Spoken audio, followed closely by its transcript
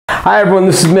Hi everyone,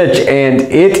 this is Mitch, and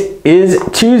it is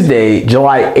Tuesday,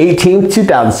 July 18th,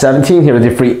 2017, here with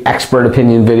your free expert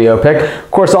opinion video pick.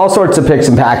 Of course, all sorts of picks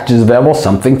and packages available,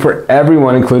 something for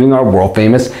everyone, including our world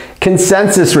famous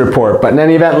consensus report. But in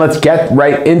any event, let's get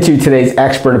right into today's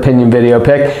expert opinion video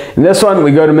pick. In this one,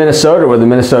 we go to Minnesota, where the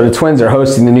Minnesota Twins are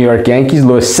hosting the New York Yankees.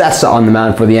 Luis Cessa on the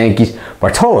mound for the Yankees.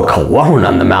 Bartolo Colon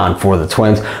on the mound for the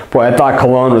Twins. Boy, I thought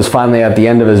Colon was finally at the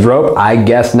end of his rope. I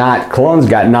guess not. Colon's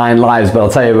got 9 lives, but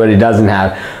I'll tell you what he doesn't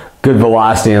have. Good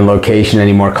velocity and location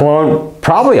anymore. Colon,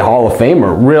 probably a Hall of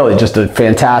Famer. Really, just a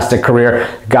fantastic career.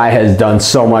 Guy has done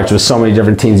so much with so many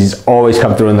different teams. He's always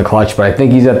come through in the clutch, but I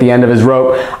think he's at the end of his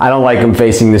rope. I don't like him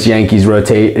facing this Yankees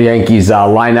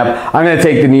lineup. I'm going to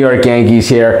take the New York Yankees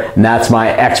here, and that's my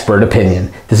expert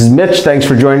opinion. This is Mitch. Thanks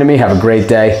for joining me. Have a great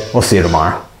day. We'll see you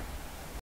tomorrow.